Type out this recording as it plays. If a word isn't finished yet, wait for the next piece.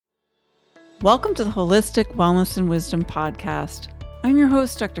Welcome to the Holistic Wellness and Wisdom Podcast. I'm your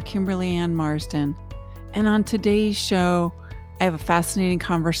host, Dr. Kimberly Ann Marsden. And on today's show, I have a fascinating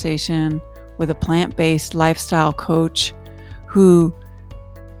conversation with a plant-based lifestyle coach who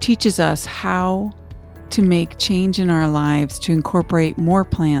teaches us how to make change in our lives to incorporate more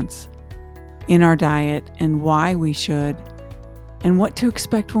plants in our diet and why we should, and what to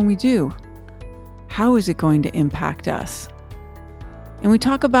expect when we do. How is it going to impact us? And we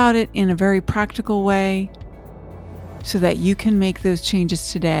talk about it in a very practical way so that you can make those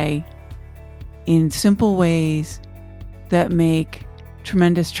changes today in simple ways that make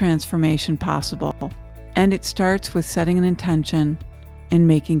tremendous transformation possible. And it starts with setting an intention and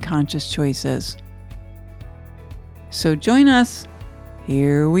making conscious choices. So join us.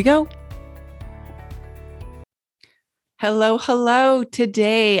 Here we go. Hello.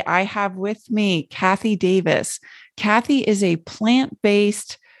 Today I have with me Kathy Davis. Kathy is a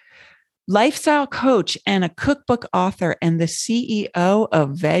plant-based lifestyle coach and a cookbook author and the CEO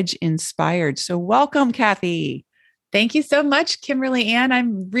of Veg Inspired. So welcome, Kathy. Thank you so much, Kimberly Ann.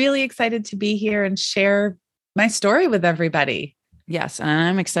 I'm really excited to be here and share my story with everybody. Yes, and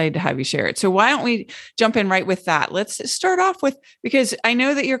I'm excited to have you share it. So why don't we jump in right with that? Let's start off with, because I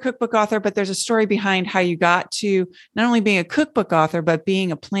know that you're a cookbook author, but there's a story behind how you got to not only being a cookbook author, but being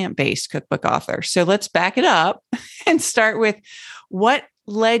a plant-based cookbook author. So let's back it up and start with what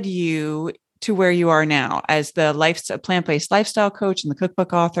led you to where you are now as the plant-based lifestyle coach and the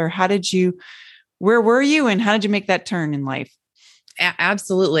cookbook author. Where were you and how did you make that turn in life?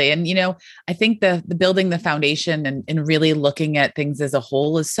 Absolutely. And, I think the building the foundation and really looking at things as a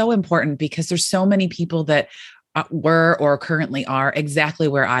whole is so important because there's so many people that were or currently are exactly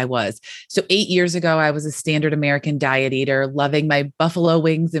where I was. So 8 years ago, I was a standard American diet eater, loving my buffalo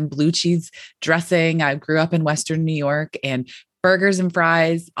wings and blue cheese dressing. I grew up in Western New York, and burgers and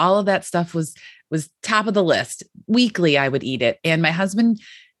fries, all of that stuff was top of the list. Weekly, I would eat it. And my husband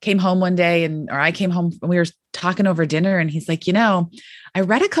came home one day or I came home and we were talking over dinner and he's like, I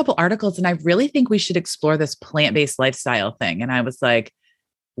read a couple articles and I really think we should explore this plant-based lifestyle thing. And I was like,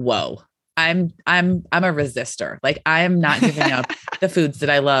 whoa, I'm a resistor. Like I am not giving up the foods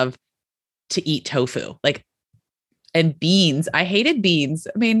that I love to eat tofu, and beans. I hated beans.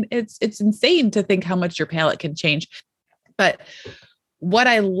 I mean, it's insane to think how much your palate can change. But what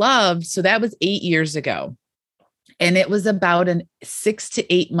I loved, so that was 8 years ago. And it was about a 6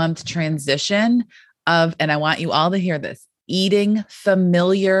 to 8 month transition of, and I want you all to hear this, eating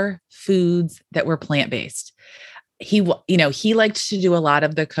familiar foods that were plant-based. He liked to do a lot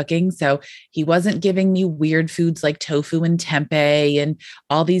of the cooking. So he wasn't giving me weird foods like tofu and tempeh and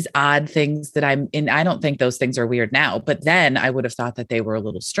all these odd things that I don't think those things are weird now, but then I would have thought that they were a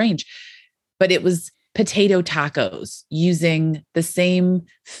little strange. But it was potato tacos using the same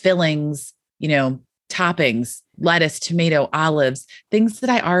fillings, toppings, lettuce, tomato, olives, things that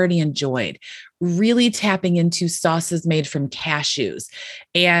I already enjoyed, really tapping into sauces made from cashews.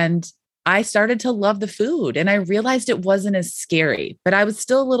 And I started to love the food and I realized it wasn't as scary, but I was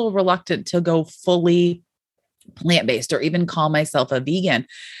still a little reluctant to go fully plant-based or even call myself a vegan.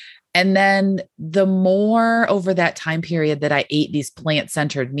 And then the more over that time period that I ate these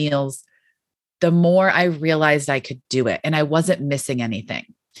plant-centered meals, the more I realized I could do it and I wasn't missing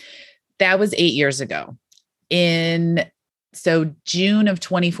anything. That was 8 years ago. So June of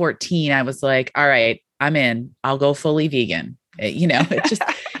 2014, I was like, all right, I'm in, I'll go fully vegan. It just,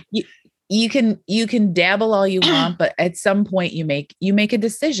 you can dabble all you want, but at some point you make a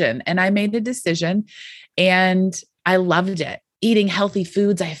decision. And I made a decision and I loved it. Eating healthy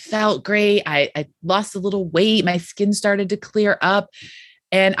foods. I felt great. I lost a little weight. My skin started to clear up.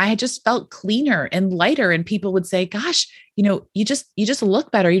 And I just felt cleaner and lighter. And people would say, gosh, you just look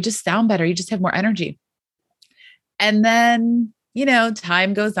better. You just sound better. You just have more energy. And then,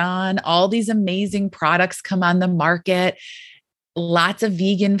 time goes on, all these amazing products come on the market, lots of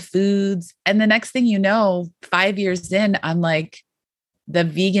vegan foods. And the next thing you know, 5 years in, I'm like the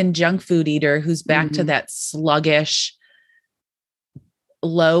vegan junk food eater who's back to that sluggish,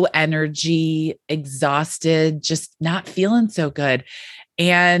 low energy, exhausted, just not feeling so good.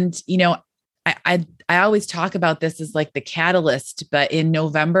 And, I always talk about this as like the catalyst, but in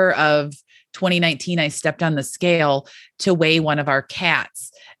November of 2019, I stepped on the scale to weigh one of our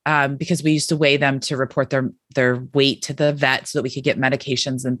cats because we used to weigh them to report their weight to the vet so that we could get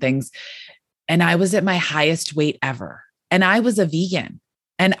medications and things. And I was at my highest weight ever. And I was a vegan.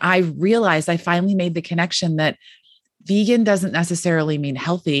 And I realized I finally made the connection that vegan doesn't necessarily mean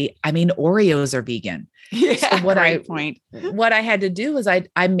healthy. I mean, Oreos are vegan. Yeah, so what I had to do was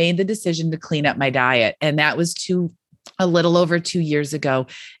I made the decision to clean up my diet. And that was to a little over 2 years ago.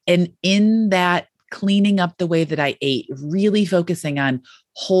 And in that cleaning up the way that I ate, really focusing on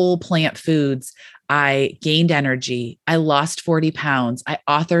whole plant foods, I gained energy. I lost 40 pounds. I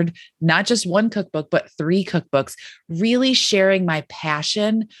authored not just one cookbook, but 3 cookbooks, really sharing my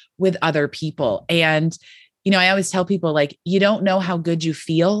passion with other people. And, I always tell people, like, you don't know how good you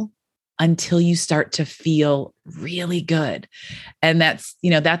feel until you start to feel really good. And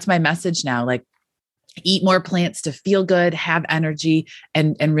that's my message now. Like, eat more plants to feel good, have energy,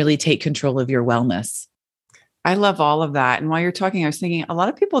 and really take control of your wellness. I love all of that. And while you're talking, I was thinking a lot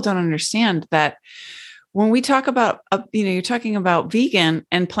of people don't understand that when we talk about, you're talking about vegan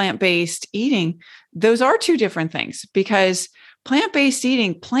and plant-based eating, those are 2 different things, because plant-based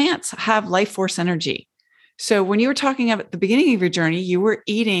eating, plants have life force energy. So when you were talking about at the beginning of your journey, you were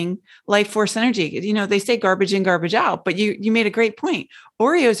eating life force energy. They say garbage in, garbage out, but you made a great point.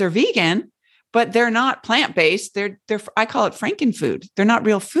 Oreos are vegan, but they're not plant-based. They're I call it frankenfood. They're not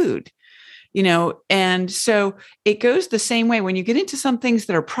real food. And so it goes the same way when you get into some things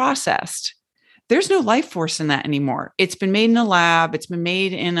that are processed. There's no life force in that anymore. It's been made in a lab. It's been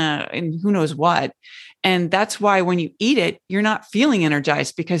made in who knows what. And that's why when you eat it, you're not feeling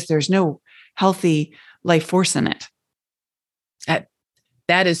energized, because there's no healthy life force in it.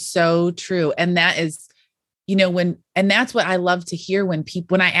 That is so true. And that is, and that's what I love to hear when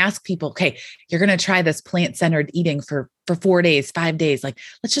I ask people, okay, you're going to try this plant-centered eating for 4 days, 5 days, like,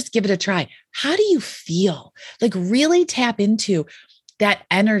 let's just give it a try. How do you feel? Like, really tap into that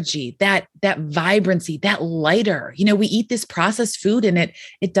energy, that vibrancy, that lighter. We eat this processed food and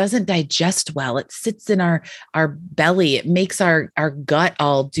it doesn't digest well. It sits in our belly. It makes our gut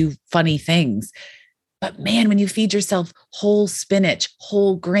all do funny things. But man, when you feed yourself whole spinach,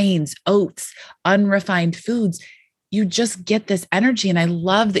 whole grains, oats, unrefined foods, you just get this energy. And I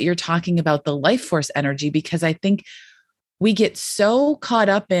love that you're talking about the life force energy, because I think we get so caught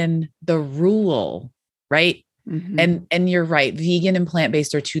up in the rule, right? Mm-hmm. And you're right. Vegan and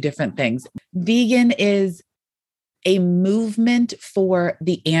plant-based are 2 different things. Vegan is a movement for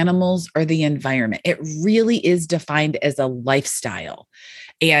the animals or the environment. It really is defined as a lifestyle.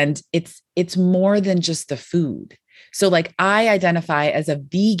 And it's more than just the food. So like, I identify as a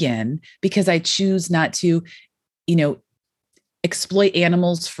vegan because I choose not to, exploit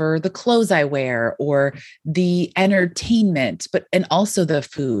animals for the clothes I wear or the entertainment, and also the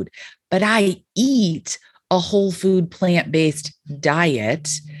food. But I eat a whole food, plant-based diet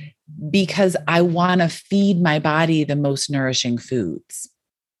because I want to feed my body the most nourishing foods.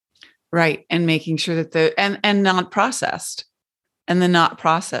 Right. And making sure that and not processed. And the not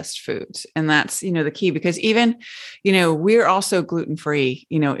processed foods. And that's, the key, because even, we're also gluten-free,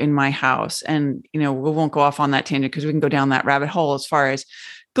 in my house, and, we won't go off on that tangent because we can go down that rabbit hole as far as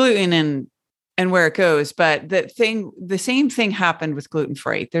gluten and where it goes. But the same thing happened with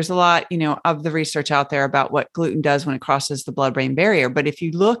gluten-free. There's a lot, of the research out there about what gluten does when it crosses the blood-brain barrier. But if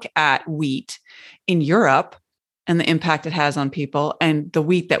you look at wheat in Europe and the impact it has on people, and the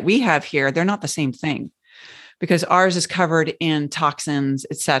wheat that we have here, they're not the same thing, because ours is covered in toxins,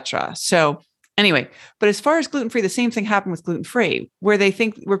 et cetera. So anyway, but as far as gluten-free, the same thing happened with gluten-free, where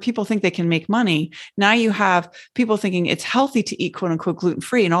people think they can make money. Now you have people thinking it's healthy to eat, quote unquote,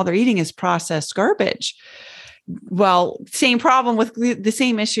 gluten-free, and all they're eating is processed garbage. Well, same problem with the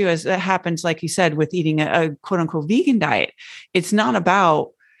same issue as that happens, like you said, with eating a quote unquote vegan diet. It's not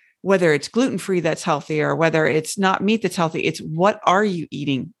about whether it's gluten-free that's healthy or whether it's not meat that's healthy. It's what are you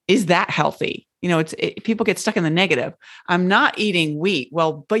eating? Is that healthy? People get stuck in the negative. I'm not eating wheat.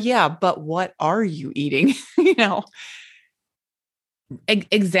 Well, but what are you eating?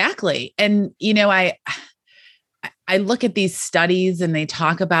 Exactly. And, I look at these studies and they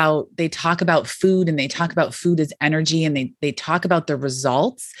talk about food, and they talk about food as energy, and they talk about the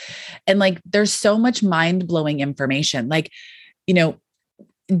results. And like, there's so much mind-blowing information, like,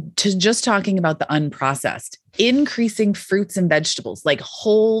 to just talking about the unprocessed, increasing fruits and vegetables, like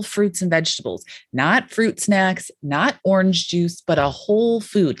whole fruits and vegetables, not fruit snacks, not orange juice, but a whole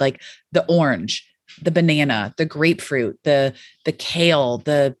food, like the orange, the banana, the grapefruit, the kale,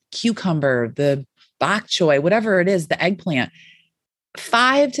 the cucumber, the bok choy, whatever it is, the eggplant.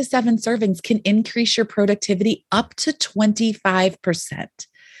 5 to 7 servings can increase your productivity up to 25%.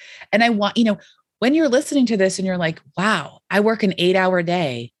 And I want, when you're listening to this and you're like, wow, I work an 8-hour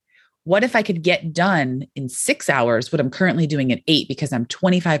day. What if I could get done in 6 hours what I'm currently doing in 8 because I'm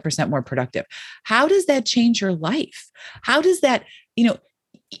 25% more productive? How does that change your life? How does that,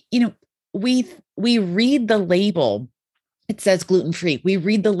 we read the label, it says gluten-free. We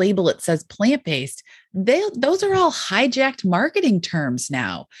read the label, it says plant-based. those are all hijacked marketing terms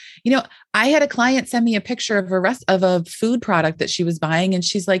now. You know, I had a client send me a picture of a food product that she was buying, and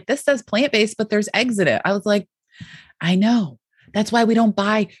she's like, "This says plant-based, but there's eggs in it." I was like, "I know. That's why we don't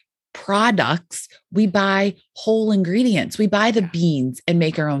buy products. We buy whole ingredients. We buy the beans and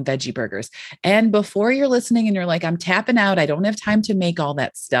make our own veggie burgers." And before you're listening and you're like, "I'm tapping out. I don't have time to make all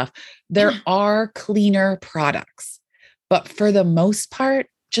that stuff." There are cleaner products, but for the most part,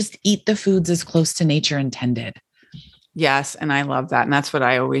 just eat the foods as close to nature intended. Yes. And I love that. And that's what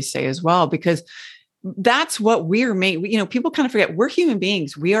I always say as well, because that's what we're made. You know, people kind of forget we're human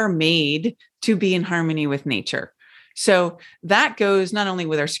beings. We are made to be in harmony with nature. So that goes not only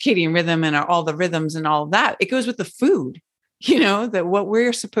with our circadian rhythm and all the rhythms and all of that, it goes with the food, you know, that what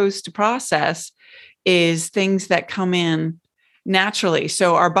we're supposed to process is things that come in naturally.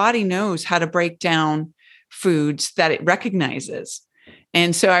 So our body knows how to break down foods that it recognizes.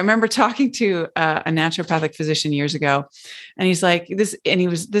 And so I remember talking to a naturopathic physician years ago, and he's like this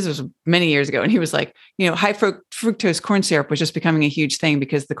was many years ago. And he was like, you know, high fructose corn syrup was just becoming a huge thing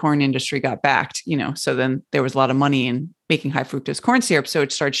because the corn industry got backed, you know, so then there was a lot of money in making high fructose corn syrup. So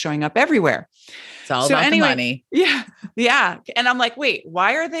it started showing up everywhere. It's all about the money. Yeah. Yeah. And I'm like, wait,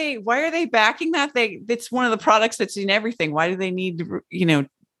 why are they backing that? It's one of the products that's in everything. Why do they need, you know,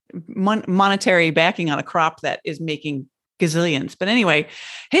 monetary backing on a crop that is making gazillions? But anyway,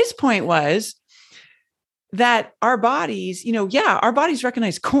 his point was that our bodies, you know, our bodies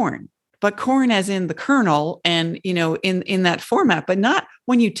recognize corn, but corn as in the kernel and, you know, in that format, but not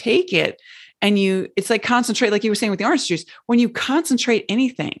when you take it and it's like concentrate, like you were saying with the orange juice, when you concentrate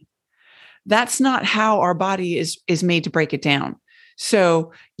anything, that's not how our body is made to break it down.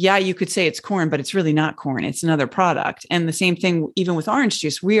 So yeah, you could say it's corn, but it's really not corn. It's another product. And the same thing, even with orange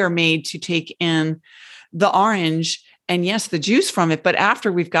juice, we are made to take in the orange and yes, the juice from it, but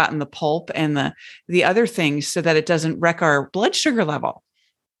after we've gotten the pulp and the other things so that it doesn't wreck our blood sugar level.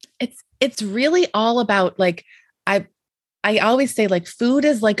 It's really all about, like, I always say, like, food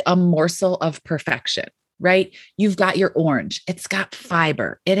is like a morsel of perfection, right? You've got your orange. It's got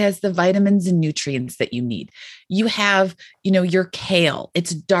fiber. It has the vitamins and nutrients that you need. You have, you know, your kale.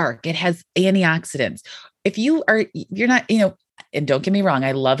 It's dark. It has antioxidants. You're not, you know, and don't get me wrong,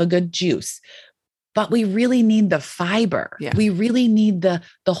 I love a good juice, but we really need the fiber. Yeah. We really need the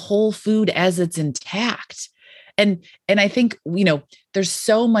whole food as it's intact. And I think, you know, there's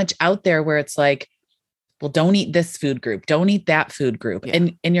so much out there where it's like, well, don't eat this food group. Don't eat that food group. Yeah.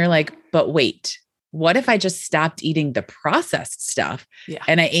 And you're like, but wait, what if I just stopped eating the processed stuff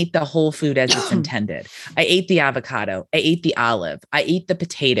and I ate the whole food as it's intended? I ate the avocado. I ate the olive. I ate the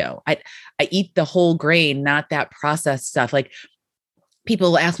potato. I eat the whole grain, not that processed stuff. Like,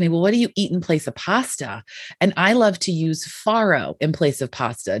 people will ask me, well, what do you eat in place of pasta? And I love to use farro in place of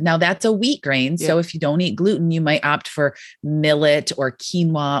pasta. Now that's a wheat grain. Yeah. So if you don't eat gluten, you might opt for millet or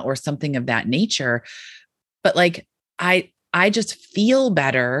quinoa or something of that nature. But like, I just feel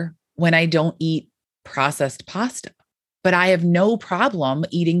better when I don't eat processed pasta, but I have no problem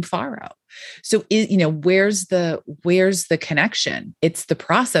eating farro. So, you know, where's the connection? It's the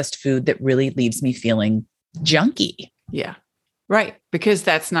processed food that really leaves me feeling junky. Yeah. Right. Because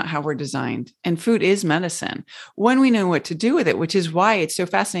that's not how we're designed. And food is medicine when we know what to do with it, which is why it's so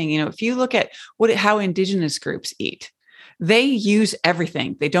fascinating. You know, if you look at how indigenous groups eat, they use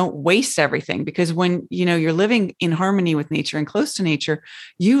everything. They don't waste everything, because when, you know, you're living in harmony with nature and close to nature,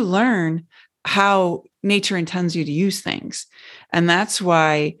 you learn how nature intends you to use things. And that's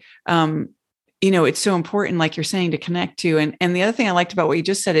why, you know, it's so important, like you're saying, to connect to. And the other thing I liked about what you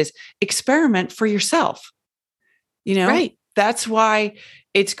just said is experiment for yourself. You know, right. That's why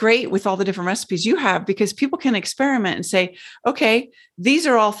it's great with all the different recipes you have, because people can experiment and say, okay, these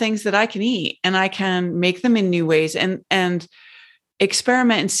are all things that I can eat and I can make them in new ways and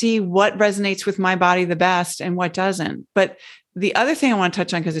experiment and see what resonates with my body the best and what doesn't. But the other thing I want to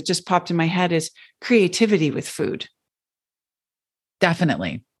touch on, because it just popped in my head, is creativity with food.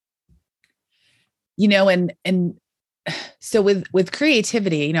 Definitely. You know, and so with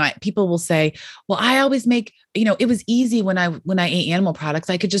creativity, you know, people will say, well, I always make, you know, it was easy when I ate animal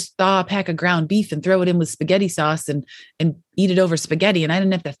products. I could just thaw a pack of ground beef and throw it in with spaghetti sauce and eat it over spaghetti. And I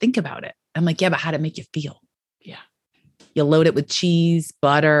didn't have to think about it. I'm like, yeah, but how'd it make you feel? Yeah. You load it with cheese,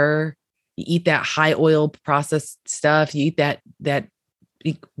 butter, you eat that high oil processed stuff. You eat that.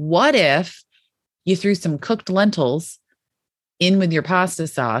 What if you threw some cooked lentils in with your pasta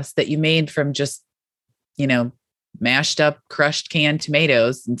sauce that you made from just, you know, mashed up, crushed canned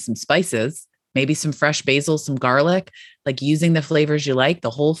tomatoes and some spices, maybe some fresh basil, some garlic, like using the flavors you like, the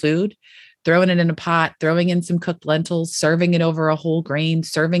whole food. throwing it in a pot, throwing in some cooked lentils, serving it over a whole grain,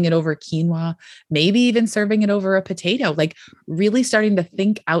 serving it over quinoa, maybe even serving it over a potato, like really starting to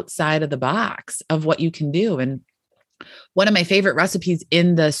think outside of the box of what you can do. And one of my favorite recipes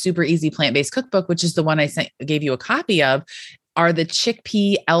in the Super Easy Plant-Based Cookbook, which is the one gave you a copy of, are the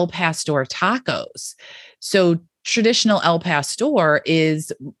chickpea El Pastor tacos. So traditional El Pastor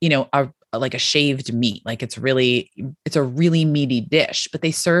is, like a shaved meat, like it's a really meaty dish, but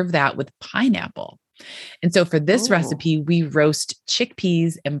they serve that with pineapple. And so for this recipe, we roast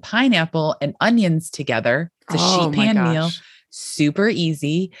chickpeas and pineapple and onions together. It's a sheet pan meal, super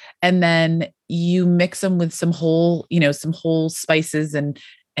easy. And then you mix them with some whole spices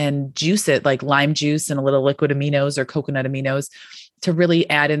and juice it, like lime juice and a little liquid aminos or coconut aminos, to really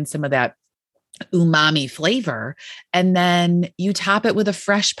add in some of that umami flavor. And then you top it with a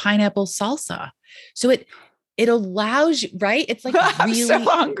fresh pineapple salsa. So it allows you, right? It's like I'm so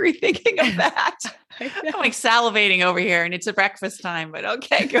hungry thinking of that. I'm like salivating over here, and it's a breakfast time, but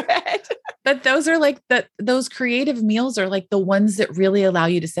okay, go ahead. But those are like those creative meals are like the ones that really allow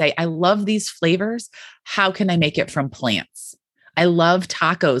you to say, I love these flavors. How can I make it from plants? I love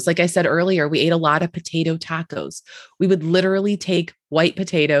tacos. Like I said earlier, we ate a lot of potato tacos. We would literally take white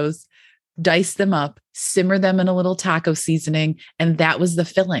potatoes, dice them up, simmer them in a little taco seasoning. And that was the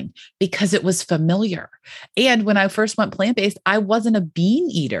filling because it was familiar. And when I first went plant-based, I wasn't a bean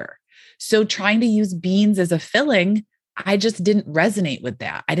eater. So trying to use beans as a filling, I just didn't resonate with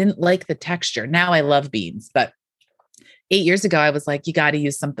that. I didn't like the texture. Now I love beans, but 8 years ago, I was like, you got to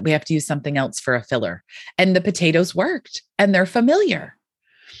use something. We have to use something else for a filler. And the potatoes worked and they're familiar.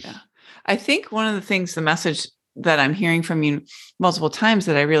 Yeah. I think one of the things, the message that I'm hearing from you multiple times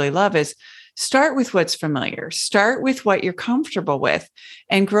that I really love is start with what's familiar, start with what you're comfortable with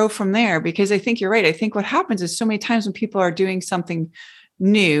and grow from there. Because I think you're right. I think what happens is so many times when people are doing something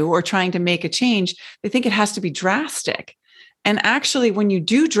new or trying to make a change, they think it has to be drastic. And actually, when you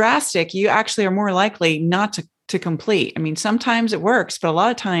do drastic, you actually are more likely not to complete. I mean, sometimes it works, but a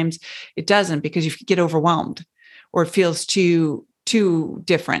lot of times it doesn't because you get overwhelmed or it feels too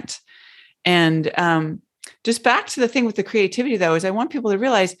different. And just back to the thing with the creativity, though, is I want people to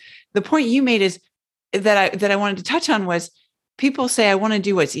realize the point you made is that I wanted to touch on was people say, I want to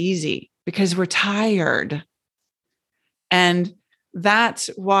do what's easy because we're tired. And that's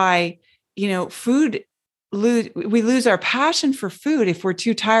why, we lose our passion for food if we're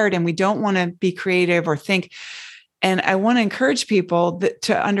too tired and we don't want to be creative or think. And I want to encourage people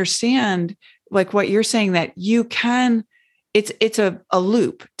to understand, like what you're saying, that you can, it's a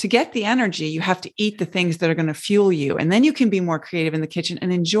loop. To get the energy, you have to eat the things that are going to fuel you. And then you can be more creative in the kitchen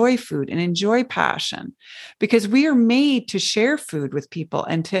and enjoy food and enjoy passion, because we are made to share food with people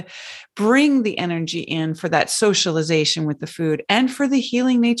and to bring the energy in for that socialization with the food and for the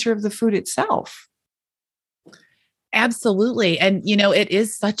healing nature of the food itself. Absolutely. And, it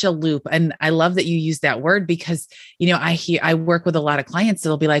is such a loop. And I love that you use that word because, I work with a lot of clients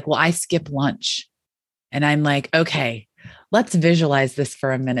that'll be like, well, I skip lunch. And I'm like, okay, let's visualize this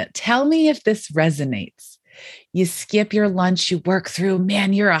for a minute. Tell me if this resonates. You skip your lunch, you work through,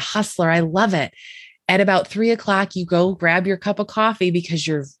 man, you're a hustler. I love it. At about 3:00, you go grab your cup of coffee because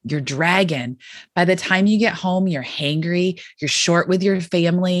you're dragging. By the time you get home, you're hangry, you're short with your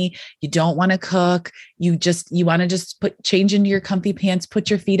family. You don't want to cook. You want to just change into your comfy pants, put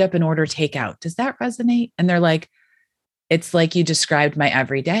your feet up and order takeout. Does that resonate? And they're like, it's like you described my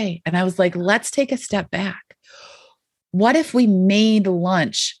everyday. And I was like, let's take a step back. What if we made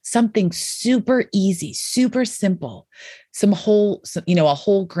lunch something super easy, super simple, a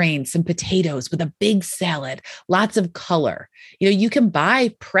whole grain, some potatoes with a big salad, lots of color. You can buy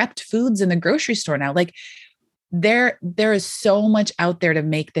prepped foods in the grocery store now. Like there is so much out there to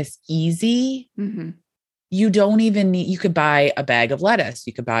make this easy. Mm-hmm. You don't even need, you could buy a bag of lettuce.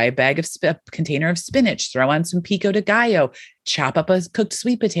 You could buy a container of spinach, throw on some pico de gallo, chop up a cooked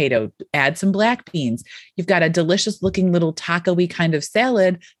sweet potato, add some black beans. You've got a delicious looking little taco-y kind of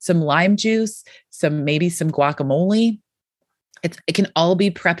salad, some lime juice, maybe some guacamole. It can all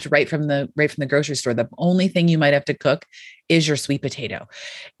be prepped right from the grocery store. The only thing you might have to cook is your sweet potato.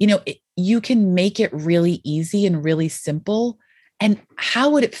 You can make it really easy and really simple. And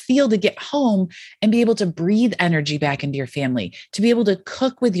how would it feel to get home and be able to breathe energy back into your family, to be able to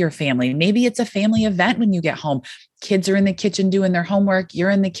cook with your family? Maybe it's a family event when you get home. Kids are in the kitchen doing their homework.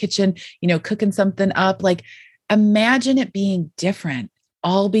 You're in the kitchen, cooking something up. Like imagine it being different,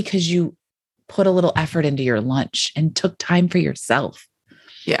 all because you put a little effort into your lunch and took time for yourself.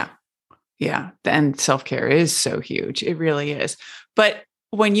 Yeah. Yeah. And self-care is so huge. It really is. But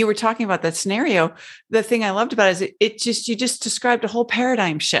when you were talking about that scenario, the thing I loved about it is you just described a whole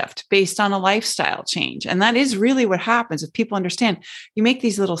paradigm shift based on a lifestyle change. And that is really what happens if people understand. You make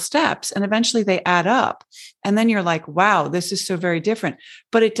these little steps and eventually they add up. And then you're like, wow, this is so very different.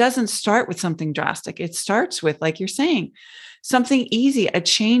 But it doesn't start with something drastic. It starts with, like you're saying, something easy, a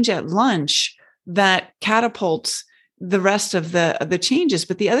change at lunch that catapults the rest of the changes.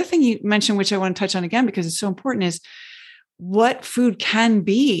 But the other thing you mentioned, which I want to touch on again, because it's so important, is what food can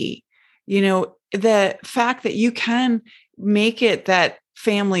be. The fact that you can make it that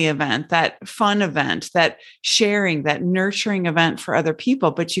family event, that fun event, that sharing, that nurturing event for other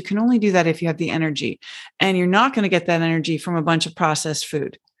people. But you can only do that if you have the energy, and you're not going to get that energy from a bunch of processed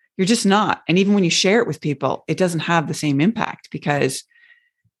food. You're just not. And even when you share it with people, it doesn't have the same impact because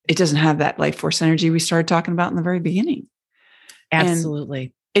it doesn't have that life force energy we started talking about in the very beginning. Absolutely.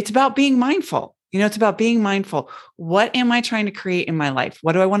 And it's about being mindful. It's about being mindful. What am I trying to create in my life?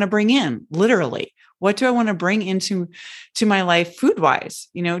 What do I want to bring in? Literally, what do I want to bring into my life food wise?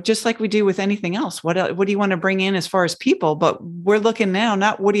 Just like we do with anything else. What do you want to bring in as far as people? But we're looking now,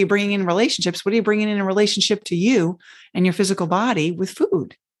 not what are you bringing in relationships? What are you bringing in a relationship to you and your physical body with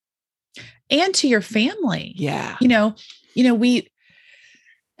food? And to your family. Yeah.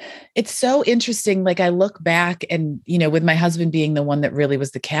 It's so interesting. Like I look back and, with my husband being the one that really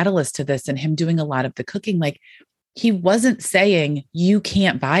was the catalyst to this and him doing a lot of the cooking, like he wasn't saying, you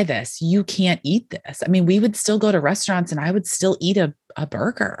can't buy this, you can't eat this. I mean, we would still go to restaurants and I would still eat a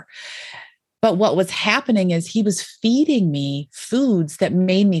burger. But what was happening is he was feeding me foods that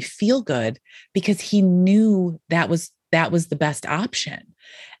made me feel good because he knew that was the best option.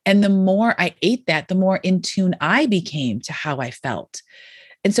 And the more I ate that, the more in tune I became to how I felt.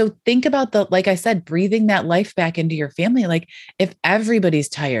 And so think about like I said, breathing that life back into your family. Like if everybody's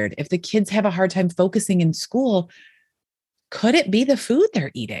tired, if the kids have a hard time focusing in school, could it be the food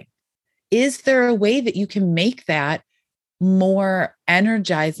they're eating? Is there a way that you can make that more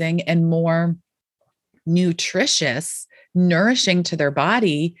energizing and more nutritious, nourishing to their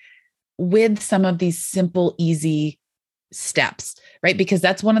body with some of these simple, easy steps, right? Because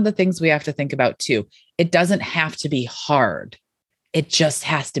that's one of the things we have to think about too. It doesn't have to be hard. It just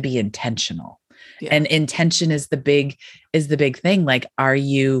has to be intentional. Yeah. And intention is the big thing. Like, are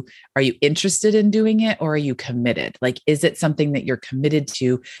you interested in doing it, or are you committed? Like, is it something that you're committed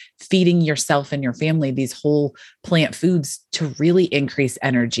to feeding yourself and your family these whole plant foods to really increase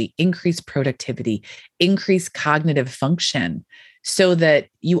energy, increase productivity, increase cognitive function so that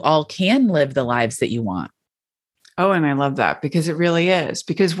you all can live the lives that you want? Oh, and I love that because it really is.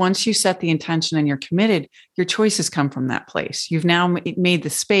 Because once you set the intention and you're committed, your choices come from that place. You've now made the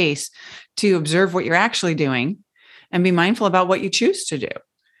space to observe what you're actually doing and be mindful about what you choose to do.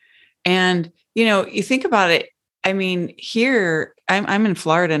 And, you think about it. I mean, here, I'm in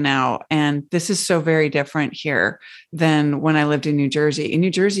Florida now, and this is so very different here than when I lived in New Jersey. In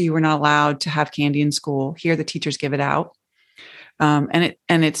New Jersey, you were not allowed to have candy in school. Here, the teachers give it out. And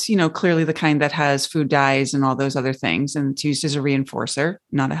it's, clearly the kind that has food dyes and all those other things. And it's used as a reinforcer,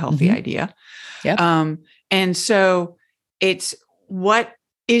 not a healthy idea. Yep. And so it's, what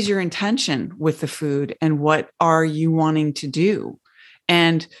is your intention with the food and what are you wanting to do?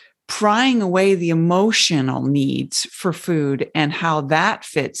 And prying away the emotional needs for food and how that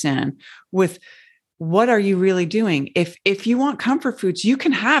fits in with what are you really doing? If you want comfort foods, you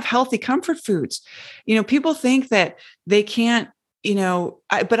can have healthy comfort foods. People think that they can't,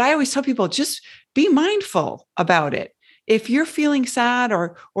 but I always tell people, just be mindful about it. If you're feeling sad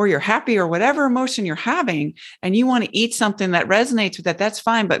or you're happy or whatever emotion you're having, and you want to eat something that resonates with that, that's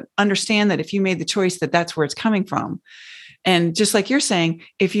fine. But understand that if you made the choice, that's where it's coming from. And just like you're saying,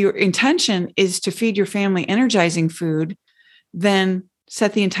 if your intention is to feed your family energizing food, then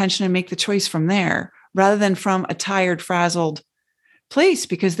set the intention and make the choice from there rather than from a tired, frazzled place,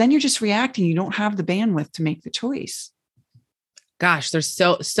 because then you're just reacting. You don't have the bandwidth to make the choice. Gosh, there's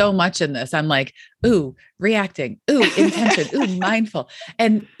so much in this. I'm like, ooh, reacting, ooh, intention, ooh, mindful.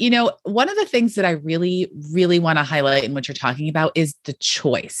 And, one of the things that I really, really want to highlight in what you're talking about is the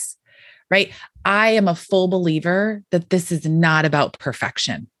choice, right? I am a full believer that this is not about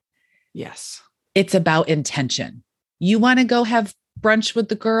perfection. Yes. It's about intention. You want to go have brunch with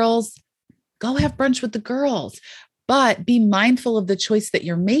the girls, go have brunch with the girls, but be mindful of the choice that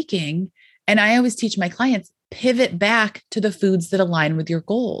you're making. And I always teach my clients, pivot back to the foods that align with your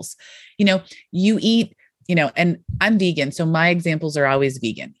goals. You eat, and I'm vegan, so my examples are always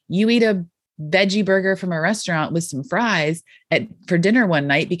vegan. You eat a veggie burger from a restaurant with some fries for dinner one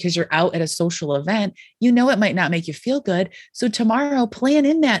night because you're out at a social event, you know, it might not make you feel good. So tomorrow, plan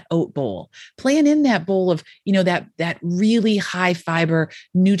in that oat bowl, plan in that bowl of, you know, that really high fiber,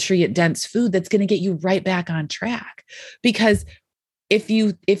 nutrient dense food that's going to get you right back on track. Because if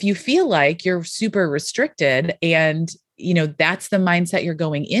you feel like you're super restricted and, you know, that's the mindset you're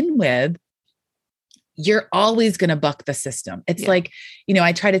going in with, you're always going to buck the system. It's like, you know,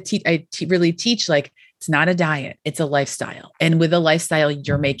 I try to teach, really teach, like, it's not a diet, it's a lifestyle. And with a lifestyle,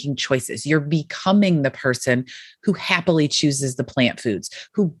 you're making choices. You're becoming the person who happily chooses the plant foods,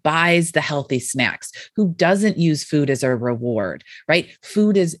 who buys the healthy snacks, who doesn't use food as a reward, right?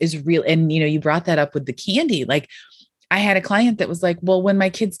 Food is real. And, you know, you brought that up with the candy. Like, I had a client that was like, well, when my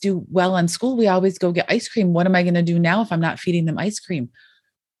kids do well on school, we always go get ice cream. What am I going to do now if I'm not feeding them ice cream?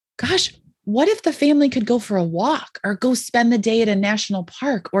 Gosh, what if the family could go for a walk or go spend the day at a national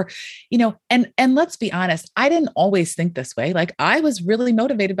park? Or, you know, and let's be honest, I didn't always think this way. Like, I was really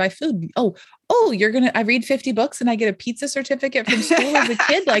motivated by food. Oh, I read 50 books and I get a pizza certificate from school as a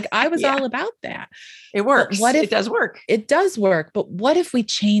kid. Like, I was all about that. It works. What if it does work? It does work. But what if we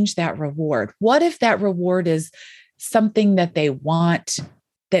change that reward? What if that reward is something that they want,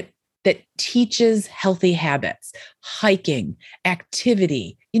 that teaches healthy habits, hiking,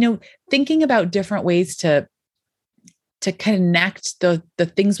 activity, you know, thinking about different ways to connect the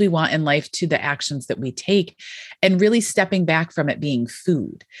things we want in life to the actions that we take, and really stepping back from it being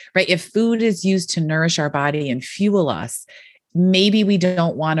food, right? If food is used to nourish our body and fuel us, maybe we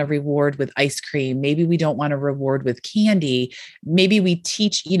don't want to reward with ice cream. Maybe we don't want to reward with candy. Maybe we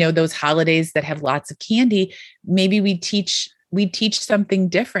teach, you know, those holidays that have lots of candy. Maybe we teach something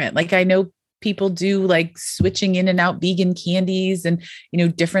different. Like, I know people do like switching in and out vegan candies and, you know,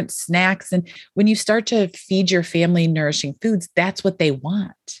 different snacks. And when you start to feed your family nourishing foods, that's what they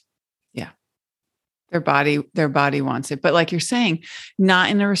want. Yeah. Their body wants it. But like you're saying, not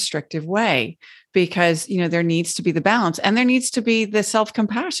in a restrictive way, because, you know, there needs to be the balance and there needs to be the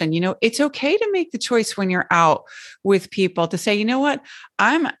self-compassion. You know, it's okay to make the choice when you're out with people to say, you know what,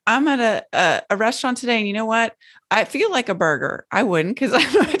 I'm at a restaurant today, and you know what, I feel like a burger. I wouldn't, because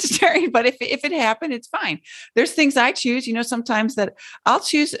I'm a vegetarian, but if it happened, it's fine. There's things I choose, you know, sometimes that I'll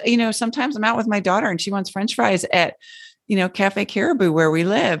choose, you know, sometimes I'm out with my daughter and she wants French fries at, you know, Cafe Caribou where we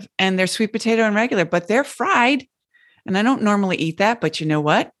live, and they're sweet potato and regular, but they're fried. And I don't normally eat that, but you know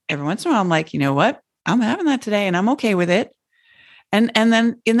what? Every once in a while, I'm like, you know what? I'm having that today and I'm okay with it. And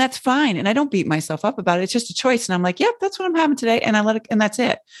that's fine. And I don't beat myself up about it. It's just a choice. And I'm like, yep, that's what I'm having today. And I let it, and that's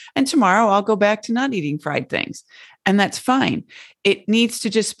it. And tomorrow I'll go back to not eating fried things. And that's fine. It needs to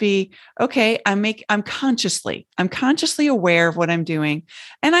just be, okay, I'm consciously aware of what I'm doing,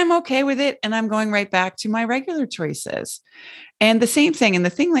 and I'm okay with it. And I'm going right back to my regular choices. And the same thing. And the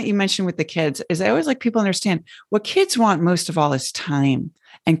thing that you mentioned with the kids is, I always like people to understand what kids want most of all is time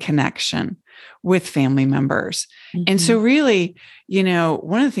and connection with family members. Mm-hmm. And so really, you know,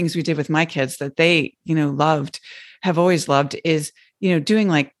 one of the things we did with my kids that they, you know, have always loved is, you know, doing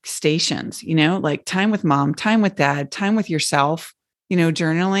like stations, you know, like time with mom, time with dad, time with yourself, you know,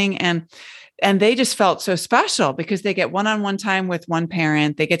 journaling. And they just felt so special because they get one-on-one time with one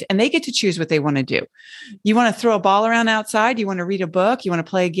parent. They get to choose what they want to do. You want to throw a ball around outside. You want to read a book. You want to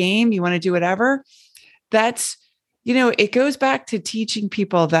play a game. You want to do whatever. That's, you know, it goes back to teaching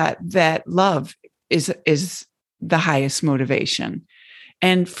people that love is the highest motivation.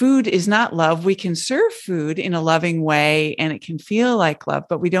 And food is not love. We can serve food in a loving way and it can feel like love,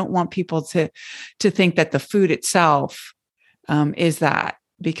 but we don't want people to think that the food itself is that,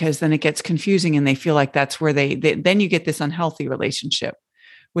 because then it gets confusing and they feel like that's where then you get this unhealthy relationship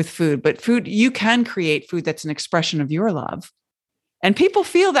with food. But food, you can create food that's an expression of your love. And people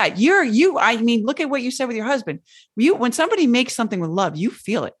feel that I mean, look at what you said with your husband. When somebody makes something with love, you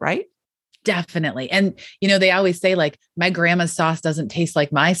feel it, right? Definitely. And, you know, they always say like, my grandma's sauce doesn't taste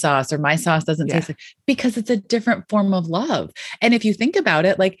like my sauce, or my sauce doesn't taste like, because it's a different form of love. And if you think about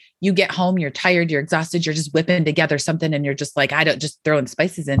it, like, you get home, you're tired, you're exhausted, you're just whipping together something and you're just like, just throwing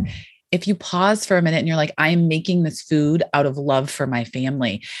spices in. If you pause for a minute and you're like, I'm making this food out of love for my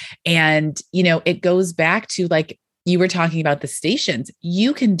family. And, you know, it goes back to, like, you were talking about the stations.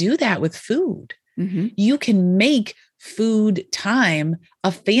 You can do that with food. Mm-hmm. You can make food time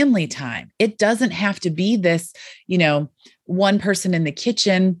a family time. It doesn't have to be this, you know, one person in the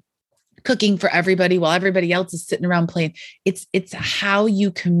kitchen cooking for everybody while everybody else is sitting around playing. It's how you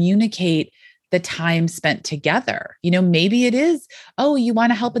communicate the time spent together. You know, maybe it is, oh, you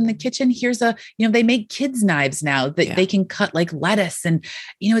want to help in the kitchen? Here's they make kids' knives now that they can cut like lettuce. And,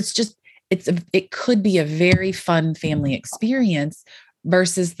 you know, it could be a very fun family experience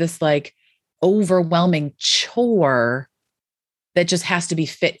versus this, like, overwhelming chore that just has to be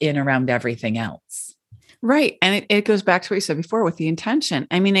fit in around everything else. Right. And it goes back to what you said before with the intention.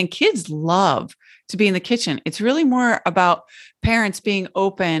 I mean, and kids love to be in the kitchen. It's really more about parents being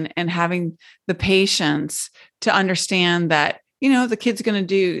open and having the patience to understand that, the kid's going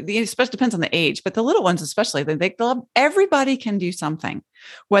to do especially depends on the age, but the little ones, especially, they love, everybody can do something,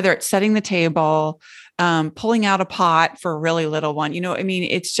 whether it's setting the table, pulling out a pot for a really little one,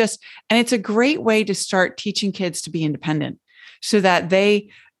 it's just, and it's a great way to start teaching kids to be independent so that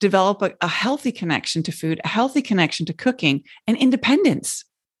they develop a healthy connection to food, a healthy connection to cooking, and independence.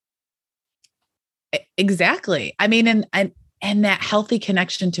 Exactly. I mean, and that healthy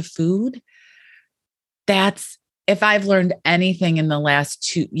connection to food, that's, if I've learned anything in the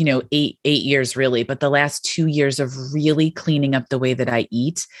last 8 years, really, but the last 2 years of really cleaning up the way that I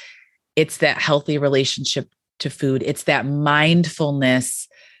eat, it's that healthy relationship to food. It's that mindfulness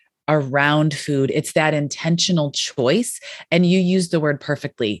around food. It's that intentional choice. And you use the word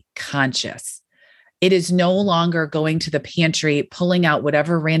perfectly, conscious. It is no longer going to the pantry, pulling out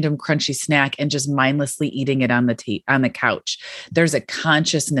whatever random crunchy snack and just mindlessly eating it on the couch. There's a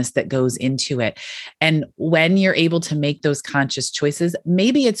consciousness that goes into it. And when you're able to make those conscious choices,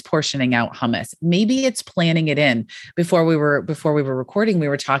 maybe it's portioning out hummus, maybe it's planning it in. Before we were recording, we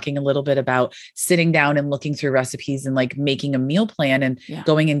were talking a little bit about sitting down and looking through recipes and like making a meal plan and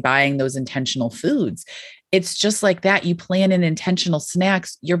going and buying those intentional foods. It's just like that. You plan in intentional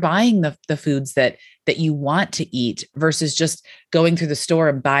snacks. You're buying the foods that you want to eat versus just going through the store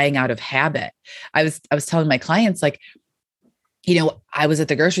and buying out of habit. I was telling my clients, like, I was at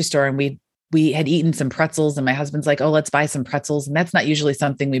the grocery store and we had eaten some pretzels and my husband's like, oh, let's buy some pretzels. And that's not usually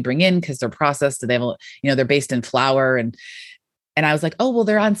something we bring in because they're processed. They have, they're based in flour. And I was like, oh, well,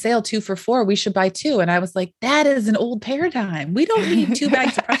 they're on sale 2 for $4. We should buy 2. And I was like, that is an old paradigm. We don't need 2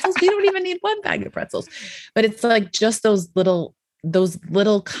 bags of pretzels. We don't even need 1 bag of pretzels. But it's like just those little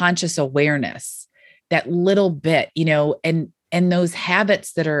conscious awareness, that little bit, and those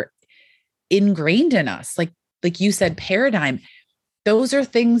habits that are ingrained in us, like you said, paradigm. Those are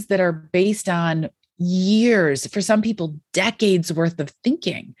things that are based on years, for some people, decades worth of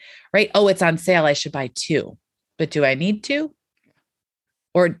thinking, right? Oh, it's on sale. I should buy 2, but do I need 2?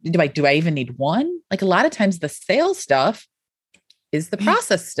 Or do I even need 1? Like a lot of times the sale stuff is the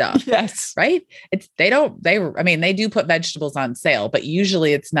processed stuff. Yes. Right. They do put vegetables on sale, but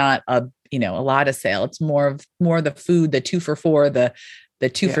usually it's not a lot of sale. It's more the food, the 2 for $4, the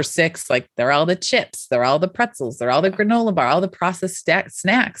 2 for $6, like they're all the chips, they're all the pretzels, they're all the granola bar, all the processed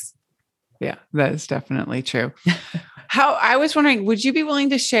snacks. Yeah, that is definitely true. I was wondering, would you be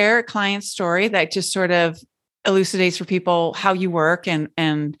willing to share a client story that just sort of elucidates for people how you work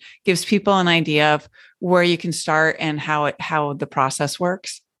and gives people an idea of where you can start and how the process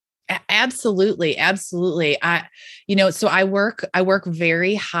works? Absolutely. Absolutely. So I work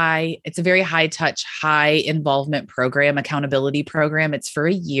very high. It's a very high touch, high involvement program, accountability program. It's for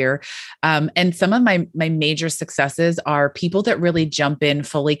a year. And some of my major successes are people that really jump in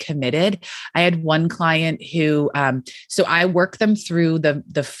fully committed. I had one client who, so I work them through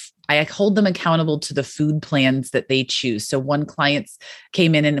I hold them accountable to the food plans that they choose. So one client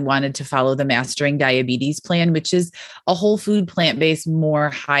came in and wanted to follow the Mastering Diabetes plan, which is a whole food, plant-based, more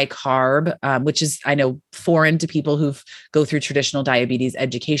high carb, which is, I know, foreign to people who go through traditional diabetes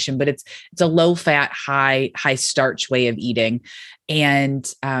education, but it's a low fat, high starch way of eating. And,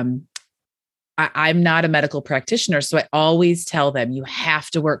 I'm not a medical practitioner, so I always tell them you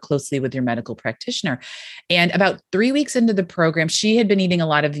have to work closely with your medical practitioner. And about 3 weeks into the program, she had been eating a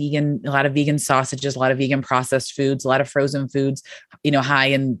lot of vegan sausages, a lot of vegan processed foods, a lot of frozen foods, high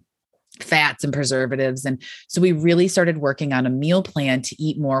in fats and preservatives. And so we really started working on a meal plan to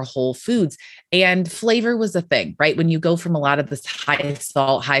eat more whole foods, and flavor was a thing, right? When you go from a lot of this high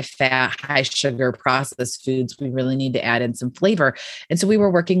salt, high fat, high sugar processed foods, we really need to add in some flavor. And so we were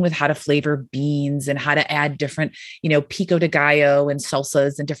working with how to flavor beans and how to add different, pico de gallo and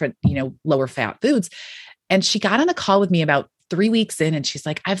salsas and different, lower fat foods. And she got on a call with me about 3 weeks in and she's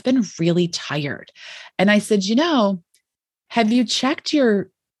like, I've been really tired. And I said, have you checked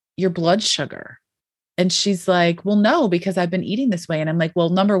your blood sugar? And she's like, well, no, because I've been eating this way. And I'm like, well,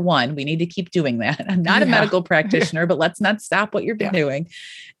 number one, we need to keep doing that. I'm not a medical practitioner, but let's not stop what you're doing.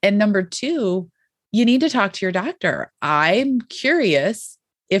 And number two, you need to talk to your doctor. I'm curious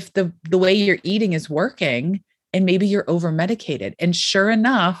if the way you're eating is working and maybe you're over medicated. And sure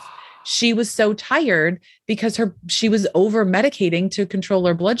enough, she was so tired because she was over medicating to control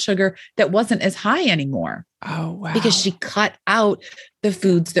her blood sugar that wasn't as high anymore. Oh, wow. Because she cut out the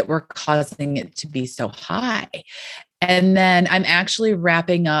foods that were causing it to be so high. And then I'm actually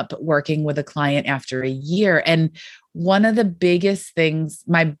wrapping up working with a client after a year. And one of the biggest things,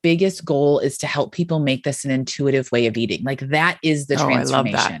 my biggest goal is to help people make this an intuitive way of eating. Like that is the Oh, I love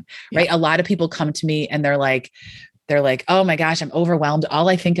that. transformation, right? A lot of people come to me and they're like, oh my gosh, I'm overwhelmed. All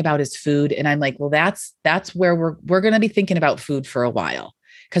I think about is food. And I'm like, well, that's where we're going to be thinking about food for a while,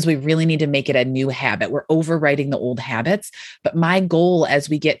 because we really need to make it a new habit. We're overriding the old habits. But my goal as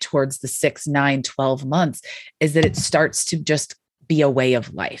we get towards the 6, 9, 12 months is that it starts to just be a way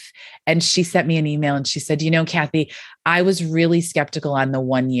of life. And she sent me an email and she said, Kathy, I was really skeptical on the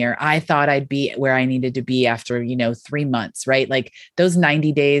 1 year. I thought I'd be where I needed to be after, 3 months, right? Like those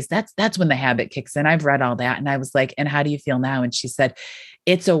 90 days, that's when the habit kicks in. I've read all that. And I was like, and how do you feel now? And she said,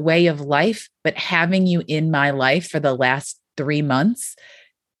 it's a way of life, but having you in my life for the last 3 months,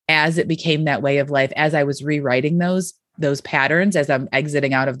 as it became that way of life, as I was rewriting those patterns, as I'm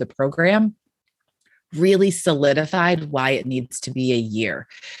exiting out of the program, really solidified why it needs to be a year.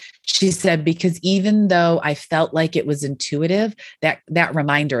 She said, because even though I felt like it was intuitive, that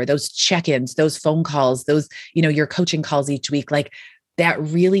reminder, those check-ins, those phone calls, those, your coaching calls each week, like that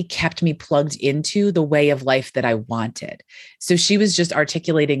really kept me plugged into the way of life that I wanted. So she was just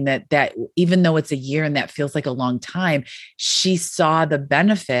articulating that even though it's a year and that feels like a long time, she saw the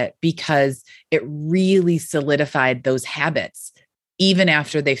benefit because it really solidified those habits. Even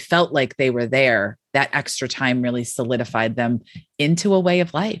after they felt like they were there, that extra time really solidified them into a way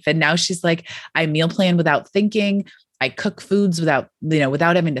of life. And now she's like, I meal plan without thinking. I cook foods without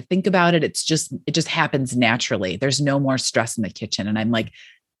having to think about it. It just happens naturally. There's no more stress in the kitchen. And I'm like,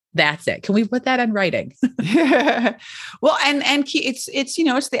 that's it. Can we put that in writing? Yeah. Well, and it's it's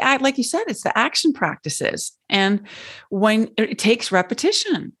the act, like you said, it's the action practices. And when it takes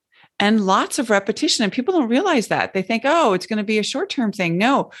repetition. And lots of repetition. And people don't realize that. They think, oh, it's going to be a short-term thing.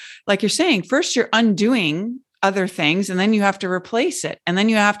 No, like you're saying, first you're undoing other things, and then you have to replace it. And then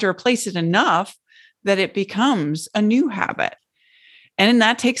you have to replace it enough that it becomes a new habit. And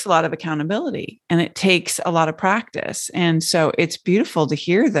that takes a lot of accountability and it takes a lot of practice. And so it's beautiful to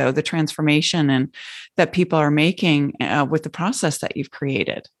hear, though, the transformation and that people are making with the process that you've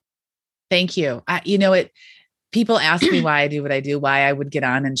created. Thank you. People ask me why I do what I do, why I would get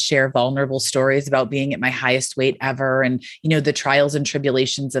on and share vulnerable stories about being at my highest weight ever. And, the trials and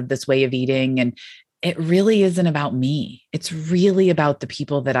tribulations of this way of eating. And it really isn't about me. It's really about the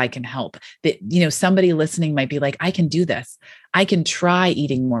people that I can help. That, somebody listening might be like, I can do this. I can try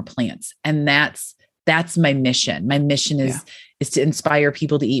eating more plants. And that's my mission. My mission is to inspire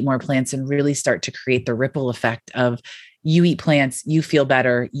people to eat more plants and really start to create the ripple effect of you eat plants, you feel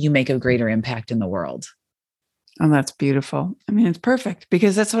better, you make a greater impact in the world. Oh, that's beautiful. I mean, it's perfect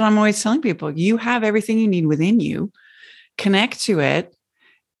because that's what I'm always telling people. You have everything you need within you. Connect to it,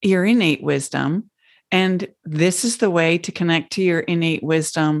 your innate wisdom. And this is the way to connect to your innate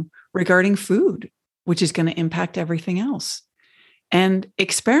wisdom regarding food, which is going to impact everything else. And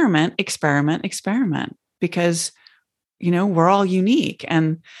experiment, because, we're all unique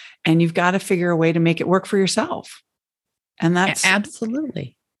and you've got to figure a way to make it work for yourself. And that's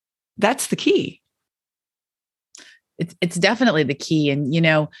absolutely, that's the key. It's definitely the key. And,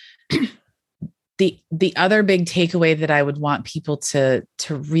 the other big takeaway that I would want people to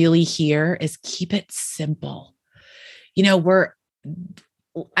really hear is keep it simple. We're,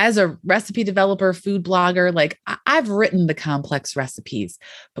 as a recipe developer, food blogger, like I've written the complex recipes,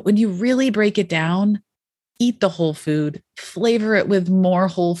 but when you really break it down, eat the whole food, flavor it with more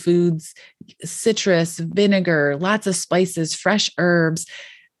whole foods, citrus, vinegar, lots of spices, fresh herbs,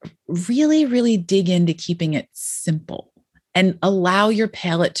 really, really dig into keeping it simple and allow your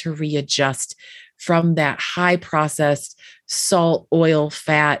palate to readjust from that high processed salt, oil,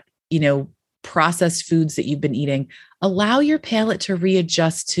 fat, processed foods that you've been eating. Allow your palate to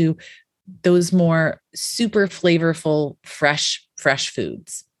readjust to those more super flavorful, fresh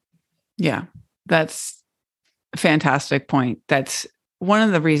foods. Yeah, that's a fantastic point. That's one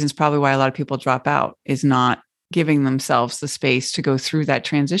of the reasons probably why a lot of people drop out is not giving themselves the space to go through that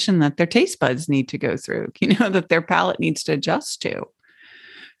transition that their taste buds need to go through, that their palate needs to adjust to.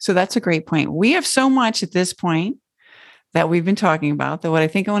 So that's a great point. We have so much at this point that we've been talking about that what I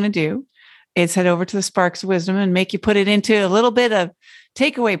think I want to do is head over to the Sparks of Wisdom and make you put it into a little bit of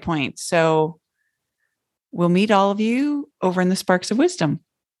takeaway points. So we'll meet all of you over in the Sparks of Wisdom.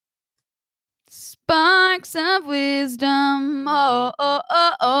 Sparks of wisdom. Oh, oh,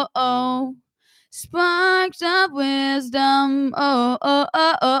 oh, oh, oh. Sparks of wisdom. Oh, oh,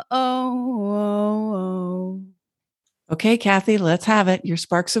 oh, oh, oh, oh. Okay, Kathy, let's have it. Your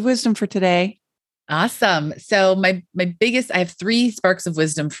sparks of wisdom for today. Awesome. So my biggest, I have 3 sparks of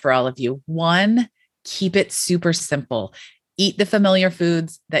wisdom for all of you. One keep it super simple. Eat the familiar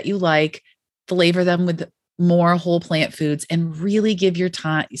foods that you like, flavor them with more whole plant foods, and really give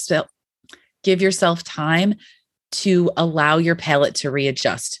yourself time to allow your palate to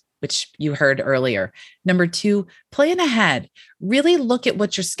readjust, which you heard earlier. Number 2, plan ahead. Really look at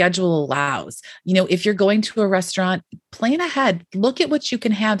what your schedule allows. If you're going to a restaurant, plan ahead. Look at what you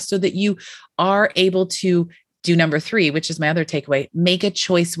can have so that you are able to do number 3, which is my other takeaway, make a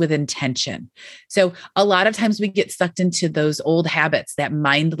choice with intention. So a lot of times we get sucked into those old habits, that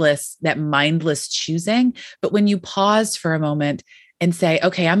mindless choosing. But when you pause for a moment and say,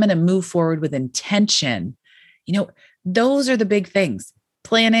 okay, I'm going to move forward with intention, those are the big things.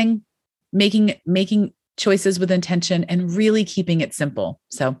 Planning, making choices with intention, and really keeping it simple.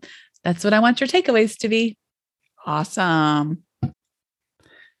 So that's what I want your takeaways to be. Awesome.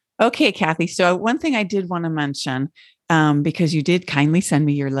 Okay, Kathy. So one thing I did want to mention, because you did kindly send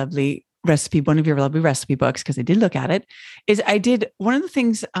me your lovely recipe, one of your lovely recipe books, because I did look at it, is I did one of the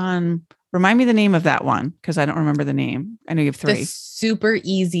things on, remind me the name of that one, because I don't remember the name. I know you have 3. The Super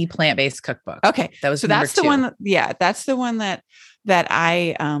Easy Plant-Based Cookbook. Okay. That was so number that's the 2. one. That's the one that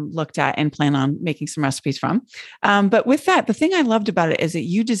I looked at and plan on making some recipes from. But with that, the thing I loved about it is that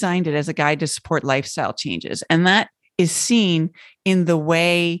you designed it as a guide to support lifestyle changes. And that is seen in the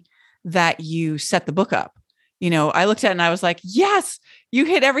way that you set the book up. I looked at it and I was like, yes, you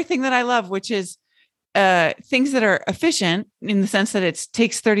hit everything that I love, which is things that are efficient in the sense that it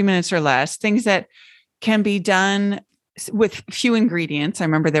takes 30 minutes or less, things that can be done with few ingredients. I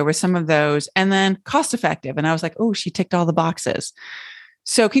remember there were some of those, and then cost effective. And I was like, oh, she ticked all the boxes.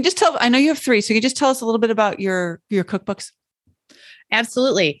 So can you just I know you have 3, so can you just tell us a little bit about your cookbooks?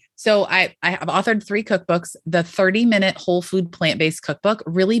 Absolutely. So I have authored 3 cookbooks. The 30-minute whole food plant-based cookbook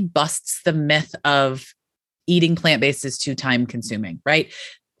really busts the myth of eating plant-based is too time consuming, right?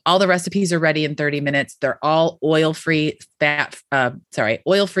 All the recipes are ready in 30 minutes. They're all oil-free, salt-free,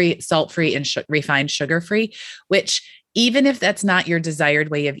 and refined sugar-free, which even if that's not your desired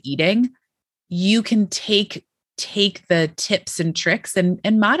way of eating, you can take the tips and tricks and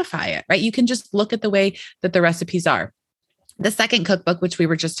modify it, right? You can just look at the way that the recipes are. The second cookbook, which we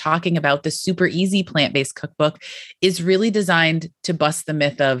were just talking about, the Super Easy Plant-Based Cookbook, is really designed to bust the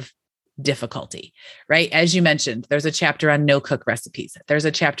myth of difficulty, right? As you mentioned, there's a chapter on no-cook recipes. There's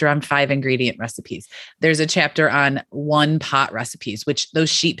a chapter on 5-ingredient recipes. There's a chapter on 1-pot recipes, which those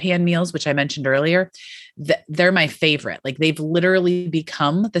sheet pan meals, which I mentioned earlier, they're my favorite. Like, they've literally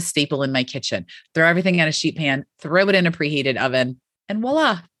become the staple in my kitchen. Throw everything in a sheet pan, throw it in a preheated oven, and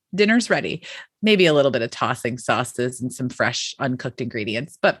voila, dinner's ready. Maybe a little bit of tossing sauces and some fresh uncooked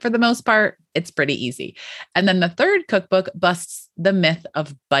ingredients, but for the most part, it's pretty easy. And then the third cookbook busts the myth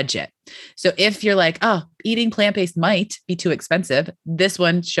of budget. So if you're like, oh, eating plant-based might be too expensive, this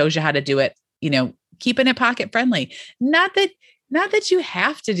one shows you how to do it, keeping it pocket friendly. Not that you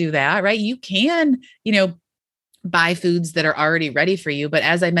have to do that, right? You can, buy foods that are already ready for you. But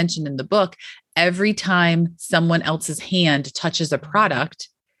as I mentioned in the book, every time someone else's hand touches a product,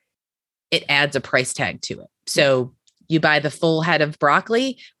 it adds a price tag to it. So you buy the full head of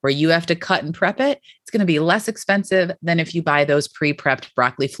broccoli where you have to cut and prep it. It's going to be less expensive than if you buy those pre-prepped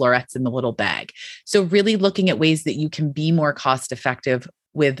broccoli florets in the little bag. So really looking at ways that you can be more cost effective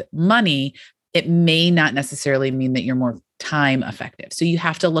with money, it may not necessarily mean that you're more time effective. So you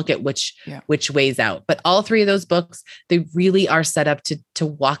have to look at which ways out. But all 3 of those books, they really are set up to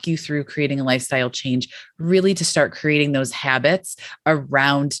walk you through creating a lifestyle change, really to start creating those habits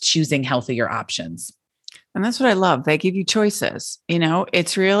around choosing healthier options. And that's what I love. They give you choices.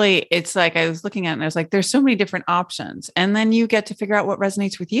 It's like I was looking at it and I was like, there's so many different options. And then you get to figure out what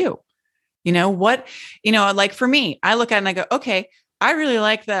resonates with you. Like for me, I look at it and I go, okay, I really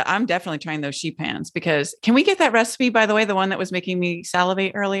like that. I'm definitely trying those sheet pans, because can we get that recipe, by the way, the one that was making me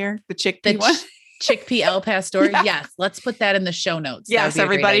salivate earlier, the chickpea one? Chickpea El Pastor. Yeah. Yes. Let's put that in the show notes. Yes,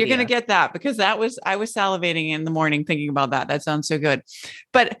 everybody, you're going to get that, because I was salivating in the morning thinking about that. That sounds so good.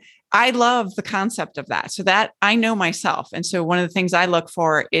 But I love the concept of that. So that I know myself. And so one of the things I look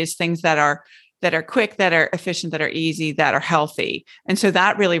for is things that are quick, that are efficient, that are easy, that are healthy. And so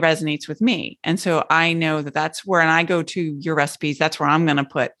that really resonates with me. And so I know that that's where, and I go to your recipes, that's where I'm going to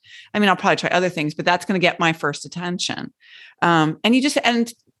put, I'll probably try other things, but that's going to get my first attention.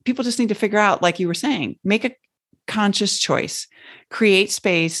 And people just need to figure out, like you were saying, make a conscious choice, create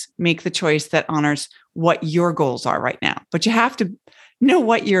space, make the choice that honors what your goals are right now. But you have to know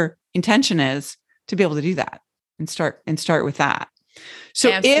what your intention is to be able to do that, and start with that. So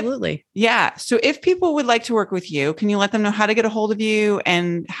absolutely. So if people would like to work with you, can you let them know how to get a hold of you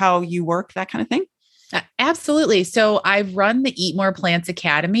and how you work, that kind of thing? Absolutely. So I've run the Eat More Plants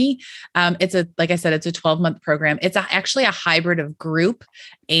Academy. Like I said, it's a 12-month program. It's actually a hybrid of group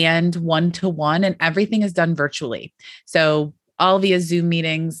and one-to-one, and everything is done virtually. So all via Zoom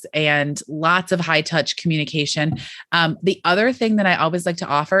meetings and lots of high touch communication. The other thing that I always like to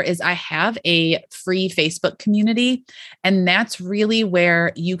offer is I have a free Facebook community, and that's really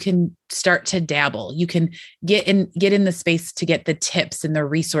where you can start to dabble. You can get in the space to get the tips and the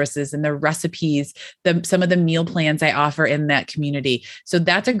resources and the recipes, some of the meal plans I offer in that community. So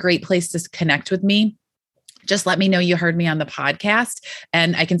that's a great place to connect with me. Just let me know you heard me on the podcast,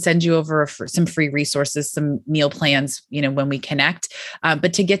 and I can send you over some free resources, some meal plans, when we connect.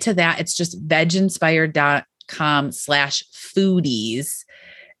 But to get to that, it's just veginspired.com/foodies.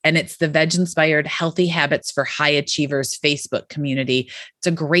 And it's the Veg Inspired Healthy Habits for High Achievers Facebook community. It's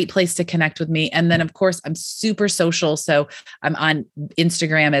a great place to connect with me. And then of course I'm super social. So I'm on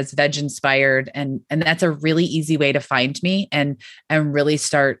Instagram as Veg Inspired, and that's a really easy way to find me and really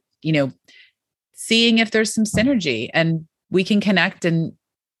start, seeing if there's some synergy, and we can connect, and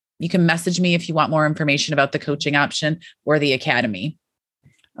you can message me if you want more information about the coaching option or the academy.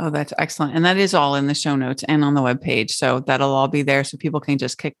 Oh, that's excellent. And that is all in the show notes and on the webpage. So that'll all be there so people can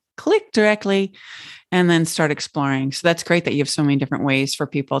just click directly and then start exploring. So that's great that you have so many different ways for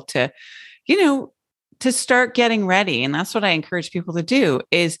people to, to start getting ready. And that's what I encourage people to do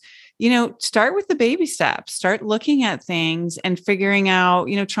is, start with the baby steps, start looking at things and figuring out,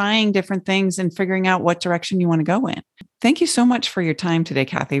 trying different things and figuring out what direction you want to go in. Thank you so much for your time today,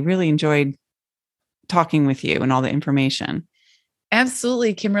 Kathy. Really enjoyed talking with you and all the information.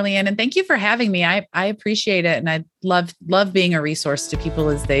 Absolutely, Kimberly Ann. And thank you for having me. I appreciate it. And I love being a resource to people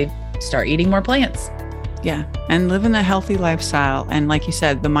as they start eating more plants. Yeah. And living a healthy lifestyle. And like you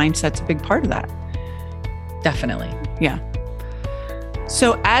said, the mindset's a big part of that. Definitely. Yeah.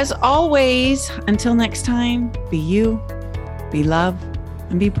 So as always, until next time, be you, be love,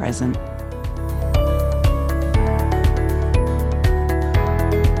 and be present.